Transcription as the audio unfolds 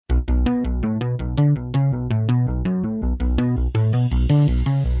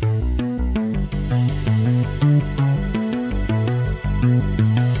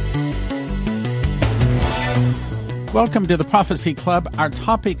Welcome to the Prophecy Club. Our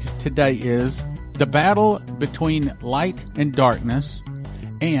topic today is the battle between light and darkness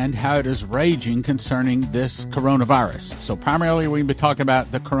and how it is raging concerning this coronavirus. So primarily we're going to be talking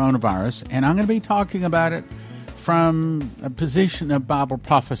about the coronavirus, and I'm going to be talking about it from a position of Bible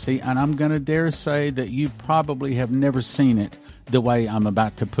prophecy, and I'm going to dare say that you probably have never seen it the way I'm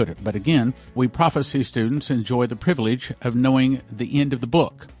about to put it. But again, we prophecy students enjoy the privilege of knowing the end of the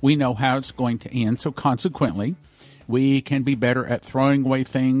book. We know how it's going to end, so consequently, we can be better at throwing away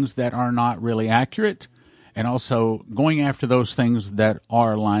things that are not really accurate and also going after those things that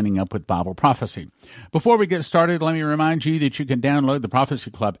are lining up with Bible prophecy. Before we get started, let me remind you that you can download the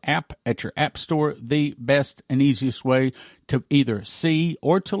Prophecy Club app at your app store, the best and easiest way to either see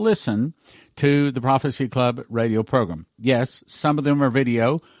or to listen to the Prophecy Club radio program. Yes, some of them are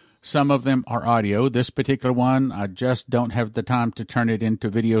video, some of them are audio. This particular one, I just don't have the time to turn it into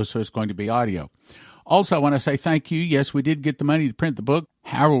video, so it's going to be audio. Also, I want to say thank you. Yes, we did get the money to print the book.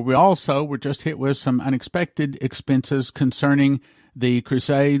 However, we also were just hit with some unexpected expenses concerning the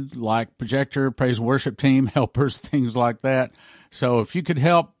crusade, like projector, praise and worship team, helpers, things like that. So if you could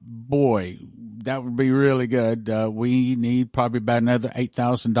help, boy, that would be really good. We need probably about another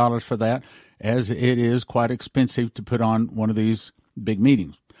 $8,000 for that, as it is quite expensive to put on one of these big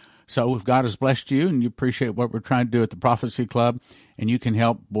meetings. So if God has blessed you and you appreciate what we're trying to do at the Prophecy Club and you can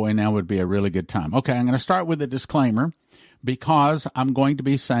help, boy, now would be a really good time. Okay, I'm going to start with a disclaimer because I'm going to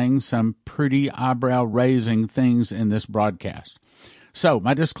be saying some pretty eyebrow-raising things in this broadcast. So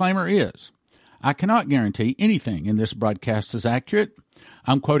my disclaimer is, I cannot guarantee anything in this broadcast is accurate.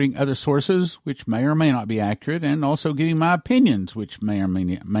 I'm quoting other sources which may or may not be accurate and also giving my opinions which may or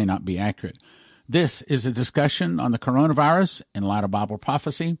may not be accurate. This is a discussion on the coronavirus in light of Bible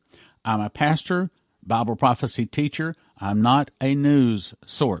prophecy. I'm a pastor, Bible prophecy teacher. I'm not a news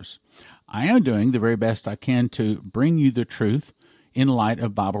source. I am doing the very best I can to bring you the truth in light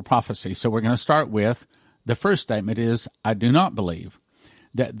of Bible prophecy. So we're going to start with the first statement is, I do not believe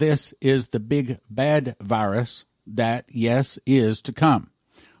that this is the big bad virus that, yes, is to come.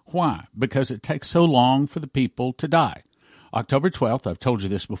 Why? Because it takes so long for the people to die. October 12th, I've told you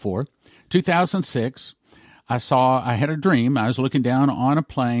this before, 2006, I had a dream. I was looking down on a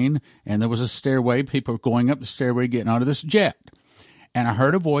plane, and there was a stairway. People were going up the stairway, getting onto this jet. And I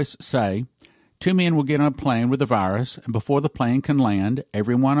heard a voice say, 2 men will get on a plane with the virus, and before the plane can land,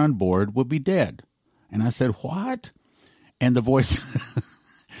 everyone on board will be dead. And I said, what? And the voice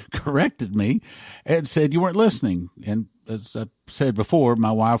corrected me and said, you weren't listening. And as I said before,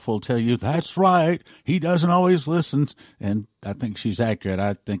 my wife will tell you, that's right, he doesn't always listen. And I think she's accurate.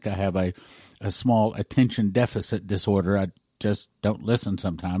 I think I have a small attention deficit disorder. I just don't listen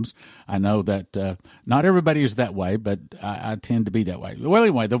sometimes. I know that not everybody is that way, but I tend to be that way. Well,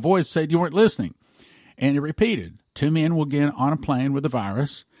 anyway, the voice said you weren't listening. And it repeated, 2 men will get on a plane with the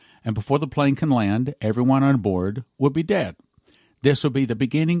virus, and before the plane can land, everyone on board will be dead. This will be the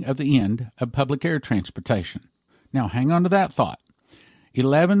beginning of the end of public air transportation. Now, hang on to that thought.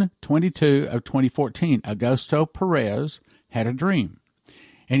 11/22 of 2014, Augusto Perez had a dream.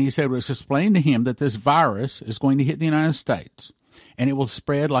 And he said it was explained to him that this virus is going to hit the United States, and it will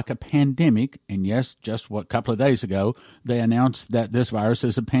spread like a pandemic. And yes, just a couple of days ago, they announced that this virus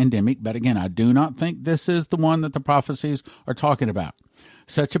is a pandemic. But again, I do not think this is the one that the prophecies are talking about.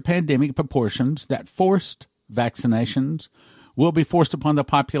 Such a pandemic proportions that forced vaccinations will be forced upon the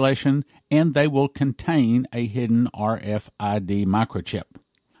population, and they will contain a hidden RFID microchip.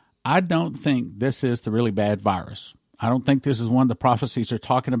 I don't think this is the really bad virus. I don't think this is one the prophecies are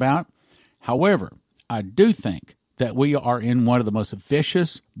talking about. However, I do think that we are in one of the most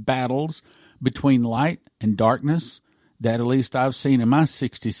vicious battles between light and darkness that at least I've seen in my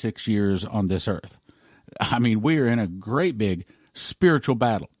 66 years on this earth. I mean, we are in a great big spiritual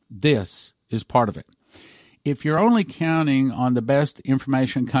battle. This is part of it. If you're only counting on the best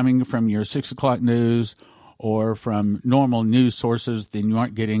information coming from your 6 o'clock news or from normal news sources, then you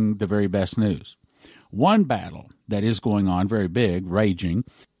aren't getting the very best news. One battle that is going on, very big, raging,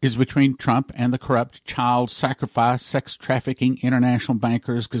 is between Trump and the corrupt child sacrifice, sex trafficking, international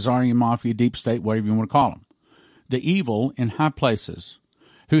bankers, Khazarian mafia, deep state, whatever you want to call them. The evil in high places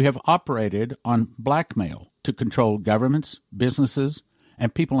who have operated on blackmail to control governments, businesses,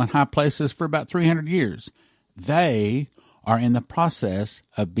 and people in high places for about 300 years. They are in the process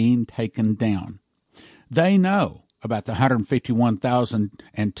of being taken down. They know about the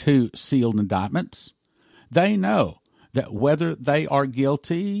 151,002 sealed indictments. They know that whether they are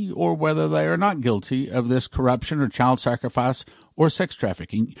guilty or whether they are not guilty of this corruption or child sacrifice or sex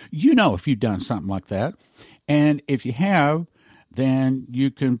trafficking, you know if you've done something like that. And if you have, then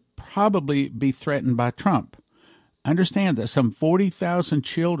you can probably be threatened by Trump. Understand that some 40,000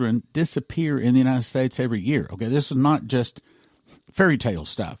 children disappear in the United States every year. Okay, this is not just fairy tale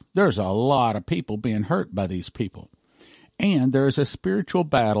stuff. There's a lot of people being hurt by these people. And there is a spiritual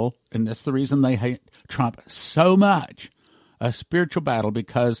battle, and that's the reason they hate Trump so much. A spiritual battle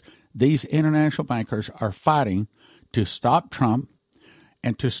because these international bankers are fighting to stop Trump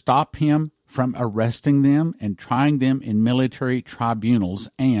and to stop him from arresting them and trying them in military tribunals.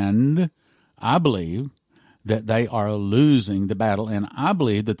 And I believe that they are losing the battle. And I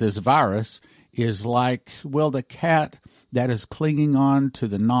believe that this virus is like, well, the cat that is clinging on to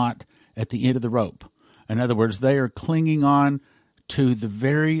the knot at the end of the rope. In other words, they are clinging on to the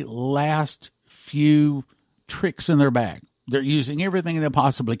very last few tricks in their bag. They're using everything they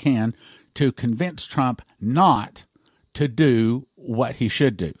possibly can to convince Trump not to do what he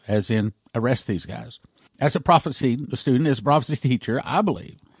should do, as in arrest these guys. As a prophecy student, as a prophecy teacher, I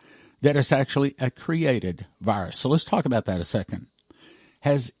believe that it's actually a created virus. So let's talk about that a second.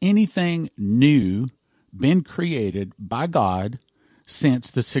 Has anything new been created by God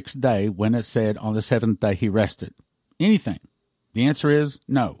since the sixth day when it said on the seventh day he rested? Anything? The answer is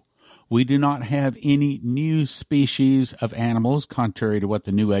no. We do not have any new species of animals, contrary to what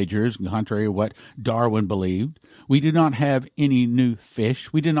the New Agers, contrary to what Darwin believed. We do not have any new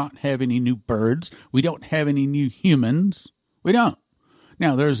fish. We do not have any new birds. We don't have any new humans. We don't.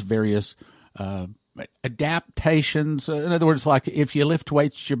 Now, there's various adaptations. In other words, like if you lift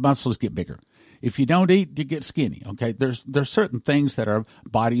weights, your muscles get bigger. If you don't eat, you get skinny. Okay, there's certain things that our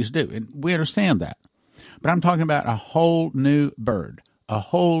bodies do, and we understand that. But I'm talking about a whole new bird, a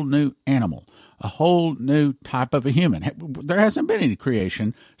whole new animal, a whole new type of a human. There hasn't been any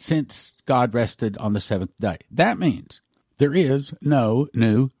creation since God rested on the seventh day. That means there is no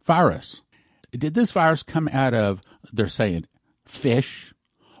new virus. Did this virus come out of, they're saying, fish,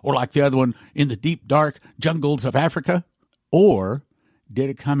 or like the other one, in the deep, dark jungles of Africa? Or did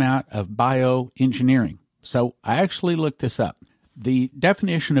it come out of bioengineering? So I actually looked this up. The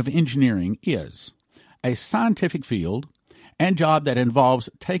definition of engineering is a scientific field and job that involves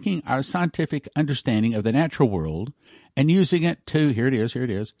taking our scientific understanding of the natural world and using it to, here it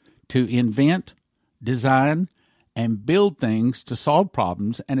is, to invent, design, and build things to solve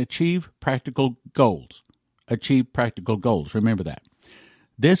problems and achieve practical goals. Remember that.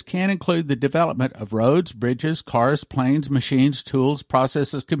 This can include the development of roads, bridges, cars, planes, machines, tools,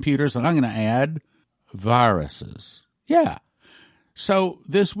 processes, computers, and I'm going to add viruses. Yeah. So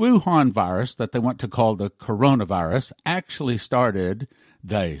this Wuhan virus that they want to call the coronavirus actually started,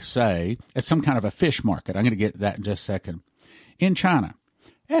 they say, at some kind of a fish market. I'm going to get to that in just a second. In China.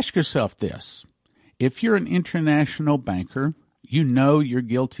 Ask yourself this. If you're an international banker, you know you're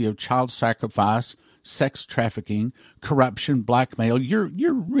guilty of child sacrifice, sex trafficking, corruption, blackmail.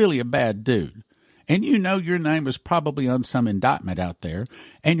 You're really a bad dude. And you know your name is probably on some indictment out there,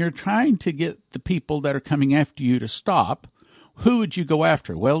 and you're trying to get the people that are coming after you to stop. Who would you go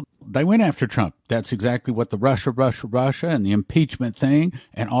after? Well, they went after Trump. That's exactly what the Russia, and the impeachment thing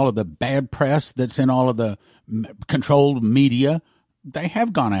and all of the bad press that's in all of the controlled media, they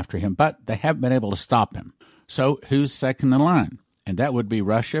have gone after him, but they haven't been able to stop him. So who's second in line? And that would be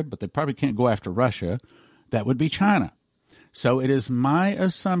Russia, but they probably can't go after Russia. That would be China. So it is my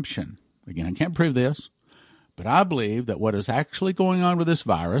assumption, again, I can't prove this, but I believe that what is actually going on with this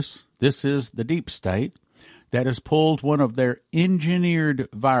virus, this is the deep state, that has pulled one of their engineered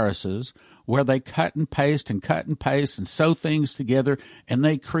viruses where they cut and paste and sew things together, and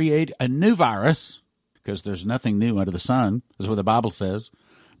they create a new virus, because there's nothing new under the sun, is what the Bible says.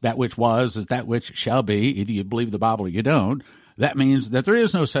 That which was is that which shall be. Either you believe the Bible or you don't. That means that there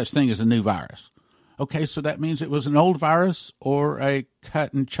is no such thing as a new virus. Okay, so that means it was an old virus or a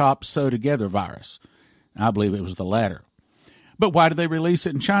cut and chop, sew together virus. I believe it was the latter. But why did they release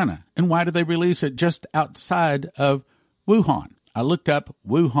it in China? And why did they release it just outside of Wuhan? I looked up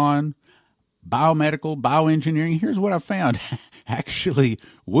Wuhan, bioengineering. Here's what I found. Actually,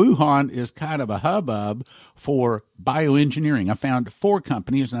 Wuhan is kind of a hubbub for bioengineering. I found 4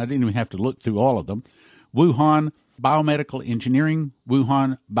 companies, and I didn't even have to look through all of them. Wuhan Biomedical Engineering,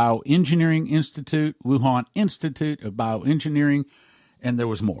 Wuhan Bioengineering Institute, Wuhan Institute of Bioengineering, and there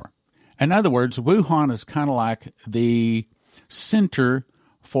was more. In other words, Wuhan is kind of like the Center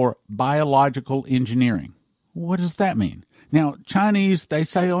for Biological Engineering. What does that mean? Now, Chinese, they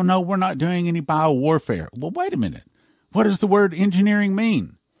say, oh, no, we're not doing any biowarfare. Well, wait a minute. What does the word engineering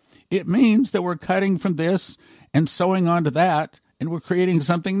mean? It means that we're cutting from this and sewing onto that, and we're creating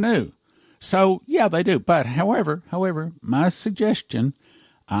something new. So, yeah, they do. But, however, my suggestion,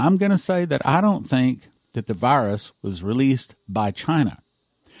 I'm going to say that I don't think that the virus was released by China.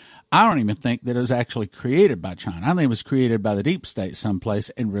 I don't even think that it was actually created by China. I think it was created by the deep state someplace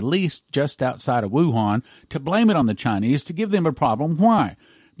and released just outside of Wuhan to blame it on the Chinese to give them a problem. Why?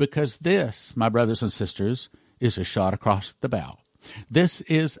 Because this, my brothers and sisters, is a shot across the bow. This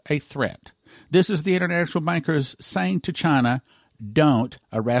is a threat. This is the international bankers saying to China, don't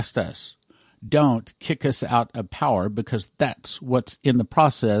arrest us. Don't kick us out of power, because that's what's in the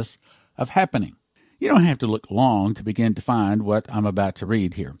process of happening. You don't have to look long to begin to find what I'm about to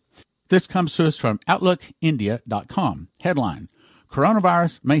read here. This comes to us from OutlookIndia.com. Headline: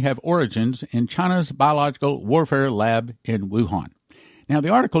 Coronavirus may have origins in China's biological warfare lab in Wuhan. Now, the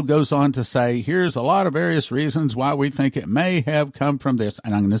article goes on to say, here's a lot of various reasons why we think it may have come from this.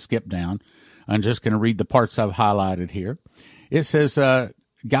 And I'm going to skip down. I'm just going to read the parts I've highlighted here. It says,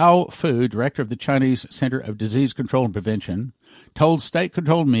 Gao Fu, director of the Chinese Center of Disease Control and Prevention, told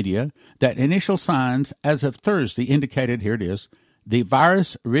state-controlled media that initial signs as of Thursday indicated, here it is, the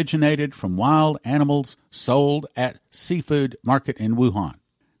virus originated from wild animals sold at seafood market in Wuhan.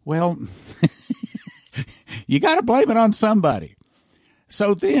 Well, you got to blame it on somebody.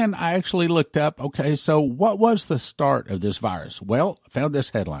 So then I actually looked up, okay, so what was the start of this virus? Well, I found this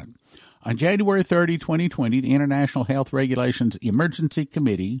headline. On January 30, 2020, the International Health Regulations Emergency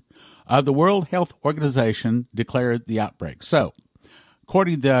Committee of the World Health Organization declared the outbreak. So,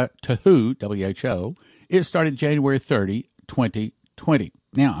 according to WHO, it started January 30, 2020.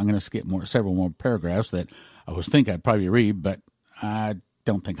 Now, I'm going to skip several more paragraphs that I was thinking I'd probably read, but I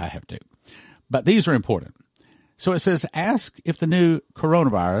don't think I have to. But these are important. So it says, ask if the new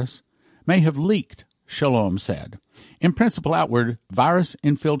coronavirus may have leaked, Shalom said. In principle, outward virus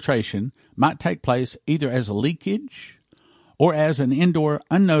infiltration might take place either as a leakage or as an indoor,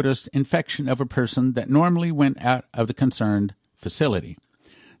 unnoticed infection of a person that normally went out of the concerned facility.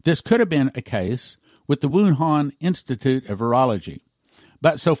 This could have been a case with the Wuhan Institute of Virology,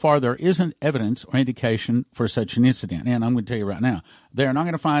 but so far there isn't evidence or indication for such an incident. And I'm going to tell you right now, they're not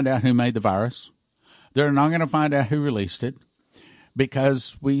going to find out who made the virus. They're not going to find out who released it,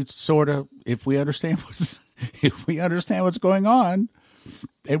 because we sort of, if we understand what's going on,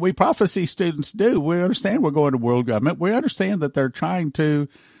 and we prophecy students do, we understand we're going to world government. We understand that they're trying to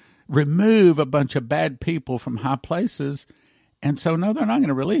remove a bunch of bad people from high places. And so, no, they're not going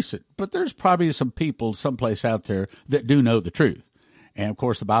to release it. But there's probably some people someplace out there that do know the truth. And, of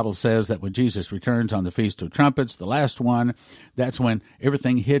course, the Bible says that when Jesus returns on the Feast of Trumpets, the last one, that's when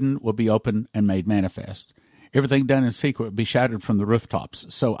everything hidden will be open and made manifest. Everything done in secret will be shouted from the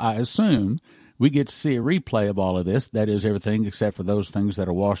rooftops. So I assume we get to see a replay of all of this. That is everything except for those things that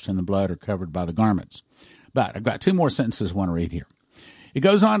are washed in the blood or covered by the garments. But I've got two more sentences I want to read here. It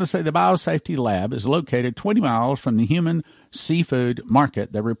goes on to say the biosafety lab is located 20 miles from the human seafood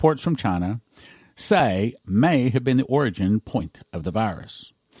market that reports from China say may have been the origin point of the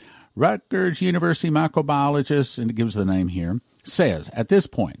virus. Rutgers University microbiologist, and it gives the name here, says at this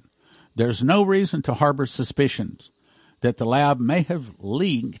point, there's no reason to harbor suspicions that the lab may have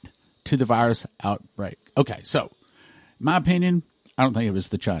linked to the virus outbreak. Okay, so in my opinion, I don't think it was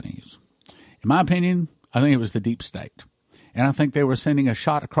the Chinese. In my opinion, I think it was the deep state. And I think they were sending a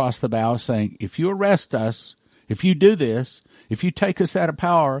shot across the bow saying, if you arrest us, if you do this, if you take us out of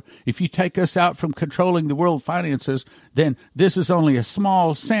power, if you take us out from controlling the world finances, then this is only a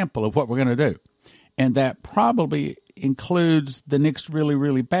small sample of what we're going to do. And that probably includes the next really,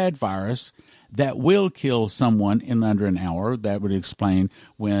 really bad virus that will kill someone in under an hour. That would explain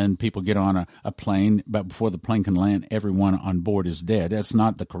when people get on a plane, but before the plane can land, everyone on board is dead. That's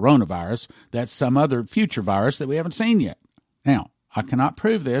not the coronavirus. That's some other future virus that we haven't seen yet. Now, I cannot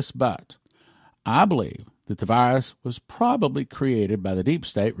prove this, but I believe that the virus was probably created by the deep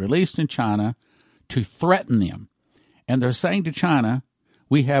state, released in China to threaten them. And they're saying to China,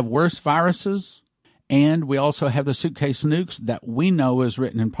 we have worse viruses, and we also have the suitcase nukes that we know is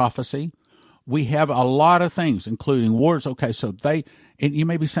written in prophecy. We have a lot of things, including wars. Okay, so and you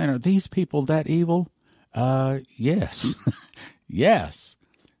may be saying, are these people that evil? Yes. Yes.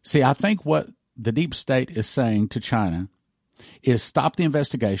 See, I think what the deep state is saying to China is stop the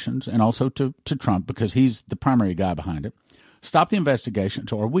investigations, and also to Trump, because he's the primary guy behind it. Stop the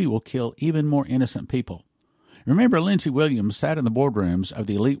investigations, or we will kill even more innocent people. Remember, Lindsey Williams sat in the boardrooms of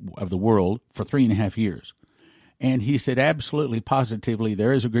the elite of the world for 3.5 years. And he said absolutely positively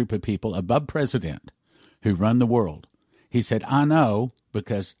there is a group of people above president who run the world. He said, I know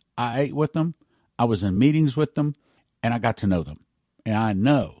because I ate with them, I was in meetings with them, and I got to know them. And I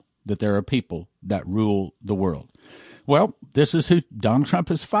know that there are people that rule the world. Well, this is who Donald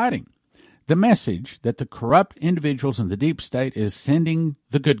Trump is fighting. The message that the corrupt individuals in the deep state is sending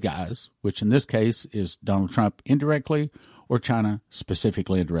the good guys, which in this case is Donald Trump indirectly, or China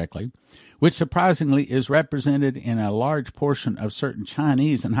specifically and directly, which surprisingly is represented in a large portion of certain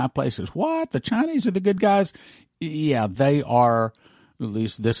Chinese in high places. What? The Chinese are the good guys? Yeah, they are. At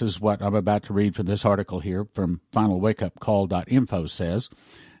least this is what I'm about to read from this article here from finalwakeupcall.info says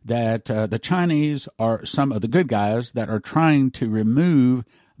that the Chinese are some of the good guys that are trying to remove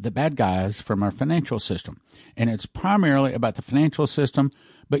the bad guys from our financial system. And it's primarily about the financial system,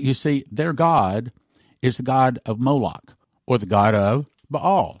 but you see, their God is the god of Moloch, or the god of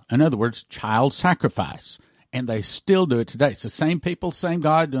Baal. In other words, child sacrifice. And they still do it today. It's the same people, same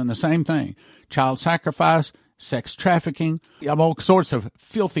God doing the same thing. Child sacrifice, sex trafficking, all sorts of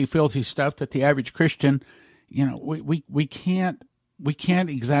filthy, filthy stuff that the average Christian, we can't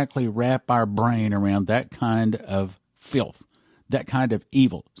exactly wrap our brain around that kind of filth, that kind of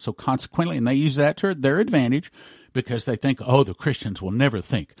evil. So consequently, and they use that to their advantage because they think, oh, the Christians will never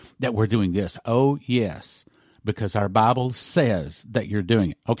think that we're doing this. Oh, yes, because our Bible says that you're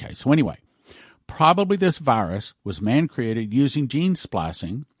doing it. Okay, so anyway, probably this virus was man-created using gene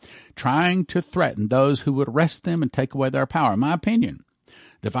splicing, trying to threaten those who would arrest them and take away their power. In my opinion,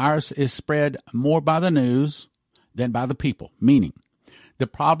 the virus is spread more by the news than by the people, meaning the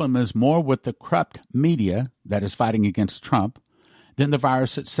problem is more with the corrupt media that is fighting against Trump than the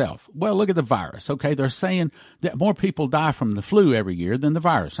virus itself. Well, look at the virus. Okay, they're saying that more people die from the flu every year than the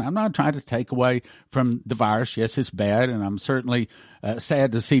virus. I'm not trying to take away from the virus. Yes, it's bad, and I'm certainly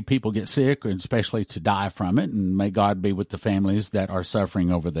sad to see people get sick, and especially to die from it, and may God be with the families that are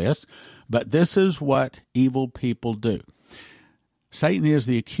suffering over this. But this is what evil people do. Satan is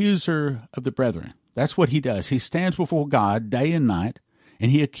the accuser of the brethren. That's what he does. He stands before God day and night,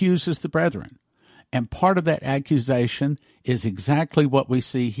 and he accuses the brethren. And part of that accusation is exactly what we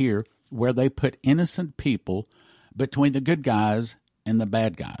see here, where they put innocent people between the good guys and the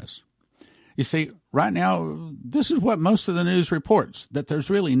bad guys. You see, right now, this is what most of the news reports, that there's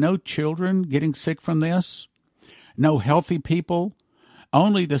really no children getting sick from this, no healthy people,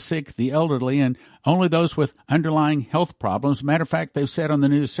 only the sick, the elderly, and only those with underlying health problems. Matter of fact, they've said on the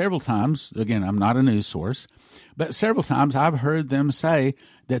news several times, again, I'm not a news source, but several times I've heard them say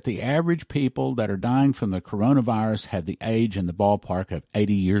that the average people that are dying from the coronavirus have the age in the ballpark of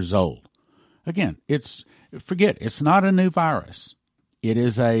 80 years old. Again, it's not a new virus. It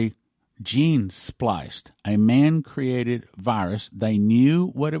is a gene-spliced, a man-created virus. They knew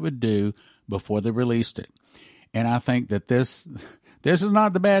what it would do before they released it. And I think that this is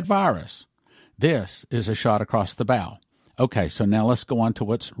not the bad virus. This is a shot across the bow. Okay, so now let's go on to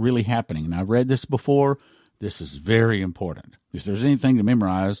what's really happening. And I've read this before. This is very important. If there's anything to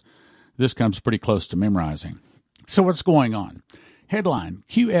memorize, this comes pretty close to memorizing. So what's going on? Headline,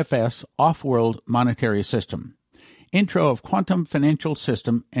 QFS Off-World Monetary System. Intro of Quantum Financial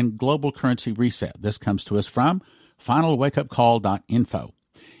System and Global Currency Reset. This comes to us from finalwakeupcall.info.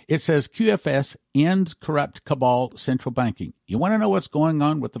 It says QFS ends corrupt cabal central banking. You want to know what's going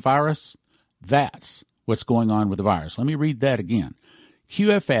on with the virus? That's what's going on with the virus. Let me read that again.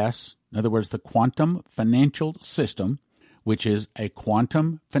 QFS, in other words, the Quantum Financial System, which is a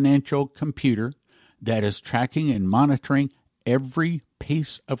quantum financial computer that is tracking and monitoring every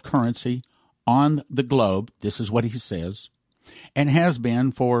piece of currency on the globe. This is what he says, and has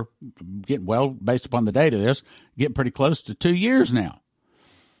been for, based upon the date of this, getting pretty close to 2 years now.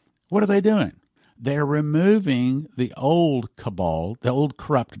 What are they doing? They're removing the old cabal, the old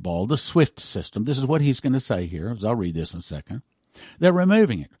corrupt ball, the SWIFT system. This is what he's going to say here, as I'll read this in a second. They're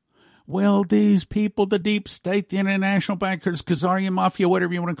removing it. Well, these people, the deep state, the international bankers, Khazarian mafia,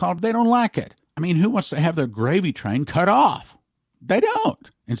 whatever you want to call them, they don't like it. I mean, who wants to have their gravy train cut off? They don't.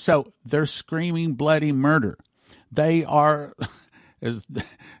 And so they're screaming bloody murder. They are, as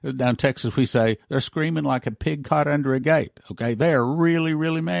down in Texas we say, they're screaming like a pig caught under a gate. Okay, they are really,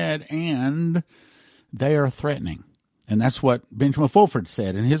 really mad, and they are threatening. And that's what Benjamin Fulford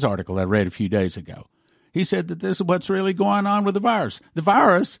said in his article I read a few days ago. He said that this is what's really going on with the virus. The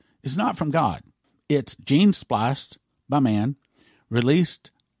virus is not from God. It's gene spliced by man, released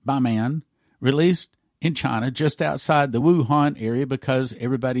by man, released in China, just outside the Wuhan area, because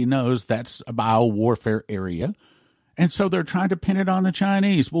everybody knows that's a biowarfare area. And so they're trying to pin it on the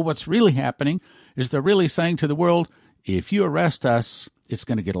Chinese. Well, what's really happening is they're really saying to the world, if you arrest us, it's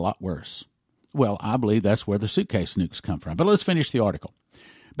going to get a lot worse. Well, I believe that's where the suitcase nukes come from. But let's finish the article.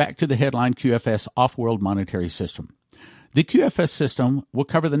 Back to the headline, QFS Off-World Monetary System. The QFS system will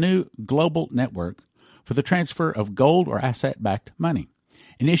cover the new global network for the transfer of gold or asset-backed money.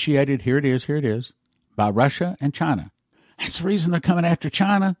 Initiated, here it is, by Russia and China. That's the reason they're coming after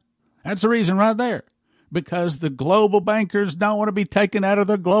China. That's the reason right there. because the global bankers don't want to be taken out of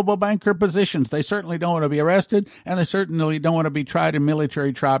their global banker positions. They certainly don't want to be arrested, and they certainly don't want to be tried in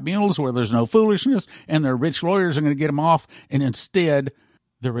military tribunals where there's no foolishness, and their rich lawyers are going to get them off, and instead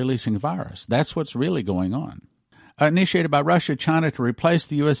they're releasing a virus. That's what's really going on. Initiated by Russia, China to replace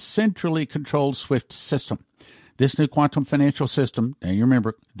the U.S. centrally controlled SWIFT system. This new quantum financial system, now you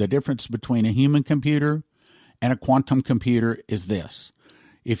remember, the difference between a human computer and a quantum computer is this.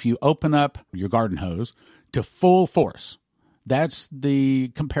 If you open up your garden hose to full force, that's the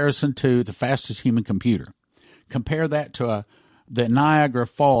comparison to the fastest human computer. Compare that to the Niagara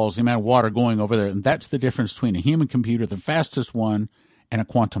Falls, the amount of water going over there, and that's the difference between a human computer, the fastest one, and a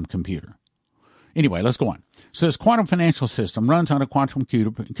quantum computer. Anyway, let's go on. So this quantum financial system runs on a quantum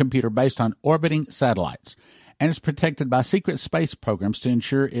computer based on orbiting satellites, and is protected by secret space programs to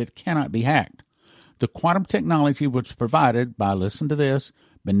ensure it cannot be hacked. The quantum technology was provided by, listen to this,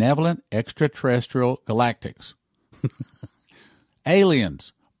 benevolent extraterrestrial galactics.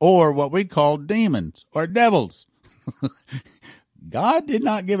 Aliens, or what we call demons or devils. God did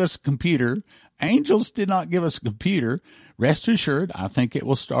not give us a computer. Angels did not give us a computer. Rest assured, I think it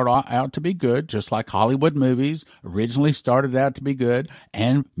will start out to be good, just like Hollywood movies originally started out to be good,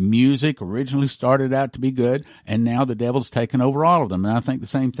 and music originally started out to be good, and now the devil's taken over all of them. And I think the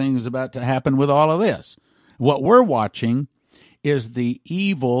same thing is about to happen with all of this. What we're watching is the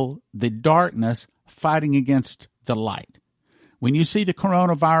evil, the darkness, fighting against the light. When you see the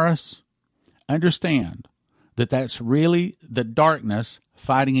coronavirus, understand that that's really the darkness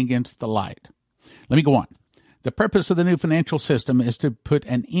fighting against the light. Let me go on. The purpose of the new financial system is to put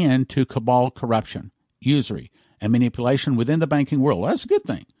an end to cabal corruption, usury, and manipulation within the banking world. That's a good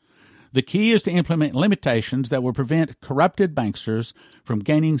thing. The key is to implement limitations that will prevent corrupted banksters from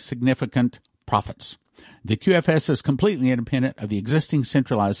gaining significant profits. The QFS is completely independent of the existing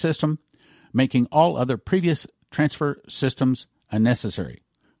centralized system, making all other previous transfer systems unnecessary.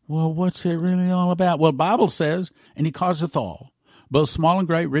 Well, what's it really all about? Well, the Bible says, and he causeth all, both small and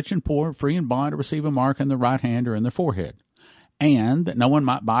great, rich and poor, free and bond, to receive a mark in the right hand or in the forehead, and that no one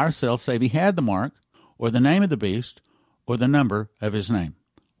might buy or sell save he had the mark, or the name of the beast, or the number of his name.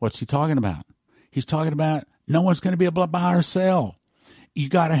 What's he talking about? He's talking about no one's going to be able to buy or sell. You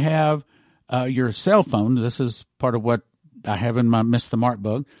got to have your cell phone. This is part of what I have in my Miss the Mark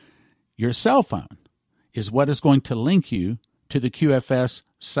book. Your cell phone is what is going to link you to the QFS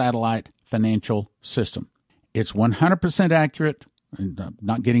satellite financial system. It's 100% accurate. I'm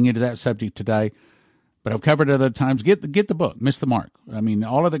not getting into that subject today, but I've covered it other times. Get the book, Miss the Mark. I mean,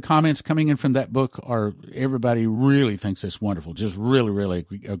 all of the comments coming in from that book are, everybody really thinks it's wonderful. Just really, really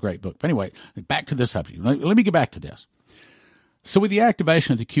a great book. But anyway, back to the subject. Let me get back to this. So with the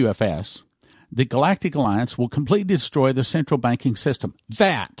activation of the QFS, the Galactic Alliance will completely destroy the central banking system.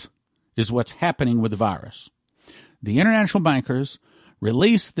 That is what's happening with the virus. The international bankers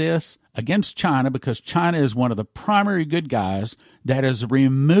released this against China because China is one of the primary good guys that is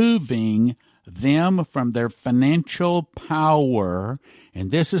removing them from their financial power.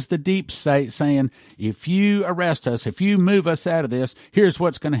 And this is the deep state saying, if you arrest us, if you move us out of this, here's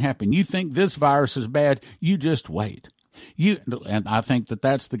what's going to happen. You think this virus is bad, you just wait. And I think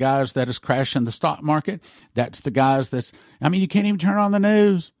that's the guys that is crashing the stock market. That's the guys you can't even turn on the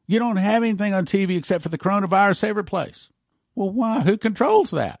news. You don't have anything on TV except for the coronavirus every place. Well, why? Who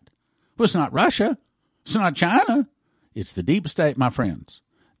controls that? Well, it's not Russia. It's not China. It's the deep state, my friends.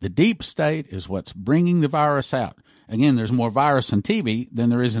 The deep state is what's bringing the virus out. Again, there's more virus in TV than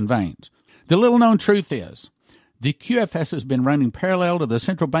there is in veins. The little-known truth is the QFS has been running parallel to the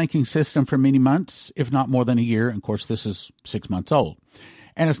central banking system for many months, if not more than a year. And of course, this is 6 months old,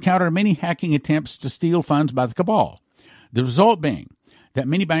 and has countered many hacking attempts to steal funds by the cabal. The result being that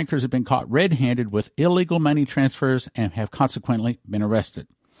many bankers have been caught red-handed with illegal money transfers and have consequently been arrested.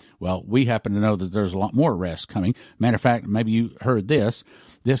 Well, we happen to know that there's a lot more arrests coming. Matter of fact, maybe you heard this.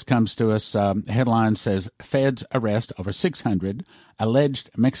 This comes to us, headline says, Feds arrest over 600 alleged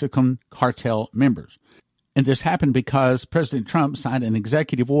Mexican cartel members. And this happened because President Trump signed an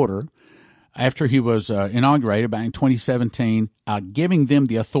executive order after he was inaugurated back in 2017, giving them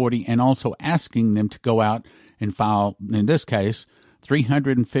the authority and also asking them to go out and file, in this case,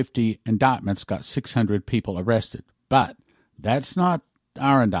 350 indictments, got 600 people arrested. But that's not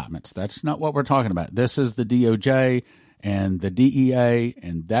our indictments. That's not what we're talking about. This is the DOJ and the DEA,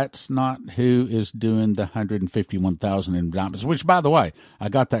 and that's not who is doing the 151,000 indictments, which, by the way, I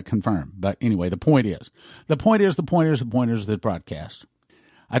got that confirmed. But anyway, the point is the broadcast.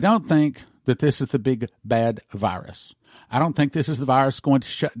 I don't think that this is the big bad virus. I don't think this is the virus going to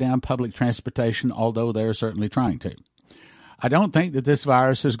shut down public transportation, although they're certainly trying to. I don't think that this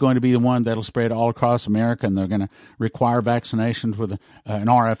virus is going to be the one that'll spread all across America, and they're going to require vaccinations with an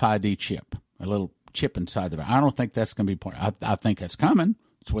RFID chip, a little chip inside the virus. I don't think that's going to be part. I think it's coming.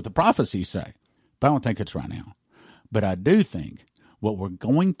 It's what the prophecies say, but I don't think it's right now. But I do think what we're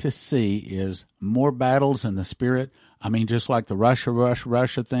going to see is more battles in the spirit. I mean, just like the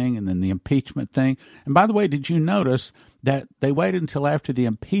Russia thing and then the impeachment thing. And by the way, did you notice that they waited until after the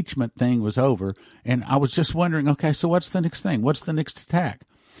impeachment thing was over? And I was just wondering, okay, so what's the next thing? What's the next attack?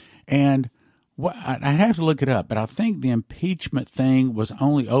 And I'd have to look it up, but I think the impeachment thing was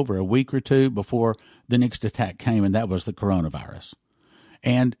only over a week or two before the next attack came, and that was the coronavirus.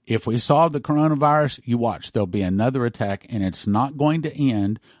 And if we solve the coronavirus, you watch, there'll be another attack, and it's not going to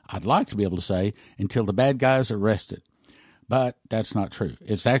end, I'd like to be able to say, until the bad guys are arrested. But that's not true.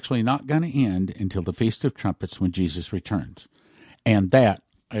 It's actually not going to end until the Feast of Trumpets when Jesus returns. And that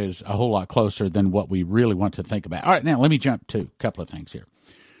is a whole lot closer than what we really want to think about. All right, now let me jump to a couple of things here.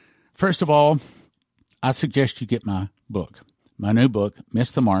 First of all, I suggest you get my book, my new book,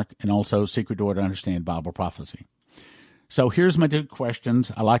 Miss the Mark, and also Secret Door to Understand Bible Prophecy. So here's my two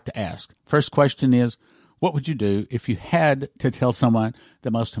questions I like to ask. First question is, what would you do if you had to tell someone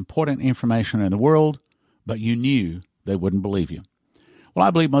the most important information in the world, but you knew they wouldn't believe you? Well,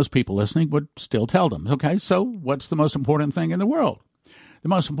 I believe most people listening would still tell them. Okay, so what's the most important thing in the world? The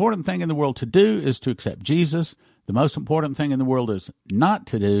most important thing in the world to do is to accept Jesus. The most important thing in the world is not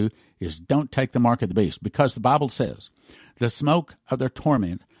to do is don't take the mark of the beast, because the Bible says, the smoke of their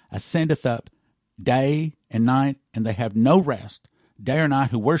torment ascendeth up day and night, and they have no rest, day or night,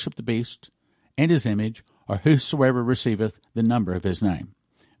 who worship the beast and his image, or whosoever receiveth the number of his name.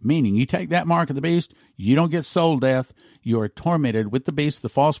 Meaning, you take that mark of the beast, you don't get soul death, you are tormented with the beast, the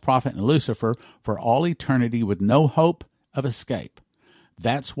false prophet, and Lucifer for all eternity with no hope of escape.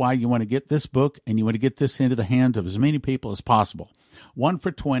 That's why you want to get this book, and you want to get this into the hands of as many people as possible. 1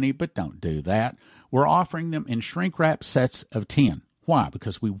 for $20, but don't do that. We're offering them in shrink-wrap sets of 10. Why?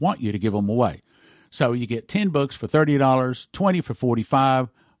 Because we want you to give them away. So you get 10 books for $30, 20 for $45,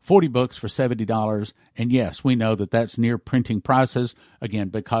 40 books for $70. And yes, we know that that's near printing prices, again,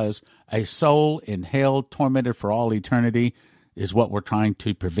 because a soul in hell tormented for all eternity is what we're trying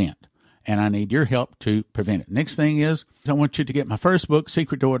to prevent. And I need your help to prevent it. Next thing is, I want you to get my first book,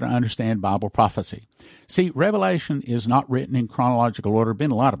 Secret Door to Understand Bible Prophecy. See, Revelation is not written in chronological order.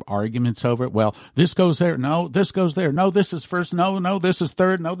 Been a lot of arguments over it. Well, this goes there. No, this goes there. No, this is first. No, this is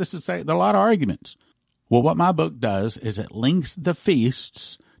third. No, this is second. There are a lot of arguments. Well, what my book does is it links the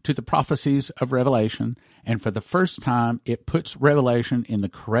feasts to the prophecies of Revelation, and for the first time, it puts Revelation in the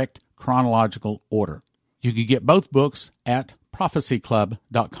correct chronological order. You can get both books at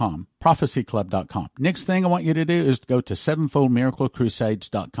prophecyclub.com. Prophecyclub.com. Next thing I want you to do is to go to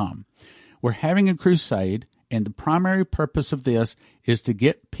sevenfoldmiraclecrusades.com. We're having a crusade, and the primary purpose of this is to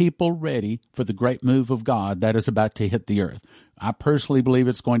get people ready for the great move of God that is about to hit the earth. I personally believe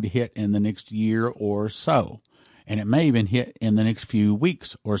it's going to hit in the next year or so, and it may even hit in the next few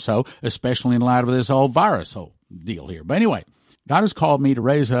weeks or so, especially in light of this whole virus whole deal here. But anyway, God has called me to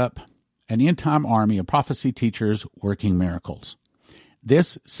raise up an end-time army of prophecy teachers working miracles.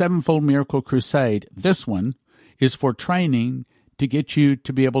 This Sevenfold Miracle Crusade, this one, is for training to get you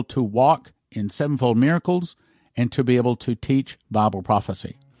to be able to walk in sevenfold miracles and to be able to teach Bible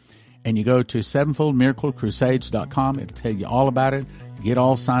prophecy. And you go to sevenfoldmiraclecrusades.com. It'll tell you all about it. Get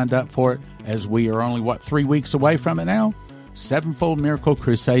all signed up for it, as we are only, 3 weeks away from it now?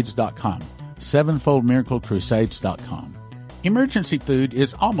 sevenfoldmiraclecrusades.com. sevenfoldmiraclecrusades.com. Emergency food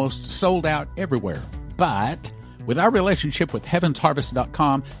is almost sold out everywhere, but with our relationship with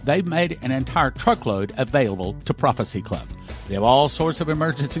HeavensHarvest.com, they've made an entire truckload available to Prophecy Club. They have all sorts of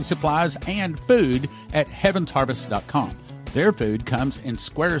emergency supplies and food at HeavensHarvest.com. Their food comes in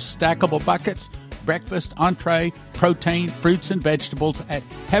square stackable buckets, breakfast, entree, protein, fruits, and vegetables at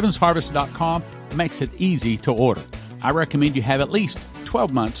HeavensHarvest.com makes it easy to order. I recommend you have at least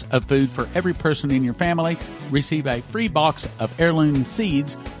 12 months of food for every person in your family. Receive a free box of heirloom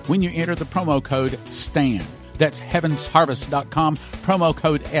seeds when you enter the promo code STAN. That's HeavensHarvest.com, promo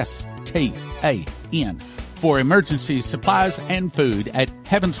code STAN for emergency supplies and food at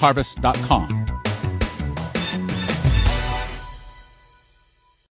HeavensHarvest.com.